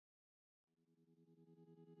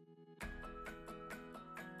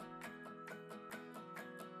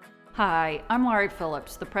Hi, I'm Laurie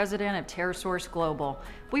Phillips, the president of TerraSource Global.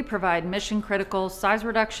 We provide mission-critical size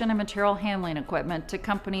reduction and material handling equipment to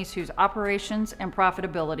companies whose operations and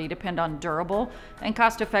profitability depend on durable and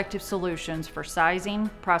cost-effective solutions for sizing,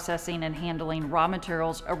 processing, and handling raw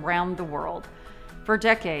materials around the world. For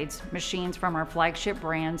decades, machines from our flagship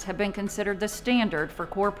brands have been considered the standard for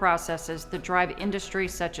core processes that drive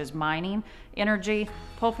industries such as mining, energy,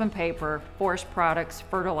 pulp and paper, forest products,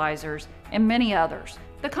 fertilizers, and many others.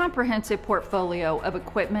 The comprehensive portfolio of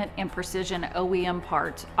equipment and precision OEM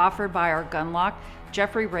parts offered by our Gunlock,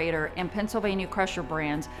 Jeffrey Rader, and Pennsylvania Crusher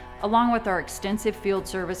brands, along with our extensive field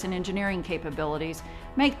service and engineering capabilities,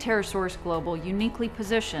 make TerraSource Global uniquely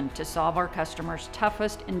positioned to solve our customers'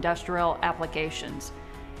 toughest industrial applications.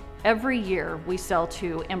 Every year, we sell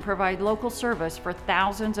to and provide local service for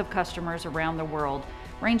thousands of customers around the world,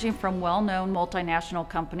 ranging from well-known multinational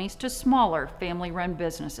companies to smaller family-run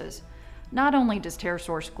businesses. Not only does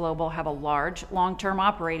TerraSource Global have a large, long-term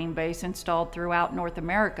operating base installed throughout North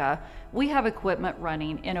America, we have equipment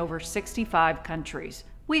running in over 65 countries.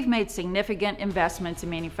 We've made significant investments in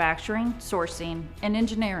manufacturing, sourcing, and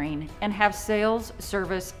engineering, and have sales,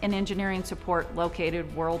 service, and engineering support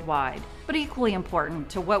located worldwide. But equally important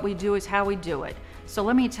to what we do is how we do it. So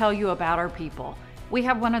let me tell you about our people. We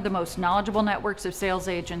have one of the most knowledgeable networks of sales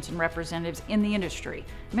agents and representatives in the industry,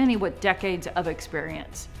 many with decades of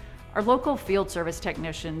experience. Our local field service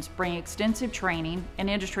technicians bring extensive training and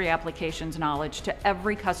industry applications knowledge to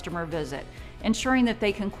every customer visit, ensuring that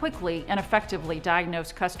they can quickly and effectively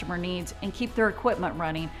diagnose customer needs and keep their equipment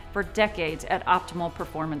running for decades at optimal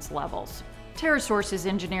performance levels. TerraSource's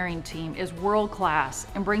engineering team is world-class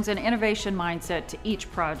and brings an innovation mindset to each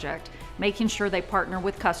project, making sure they partner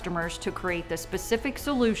with customers to create the specific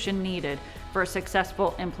solution needed for a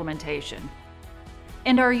successful implementation.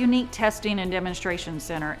 And our unique testing and demonstration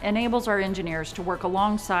center enables our engineers to work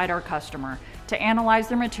alongside our customer to analyze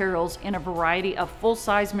their materials in a variety of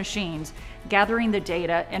full-size machines, gathering the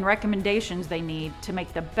data and recommendations they need to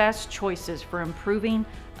make the best choices for improving,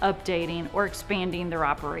 updating, or expanding their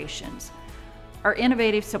operations. Our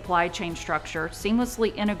innovative supply chain structure,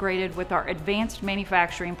 seamlessly integrated with our advanced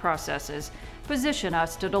manufacturing processes, position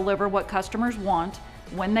us to deliver what customers want,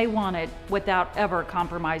 when they want it, without ever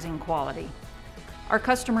compromising quality. Our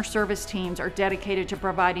customer service teams are dedicated to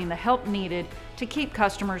providing the help needed to keep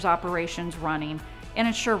customers' operations running and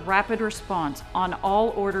ensure rapid response on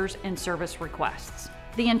all orders and service requests.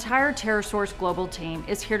 The entire TerraSource Global team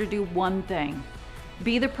is here to do one thing: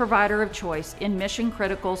 be the provider of choice in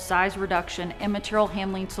mission-critical size reduction and material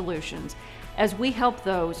handling solutions as we help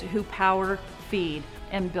those who power, feed,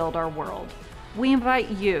 and build our world. We invite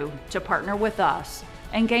you to partner with us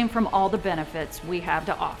and gain from all the benefits we have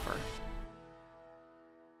to offer.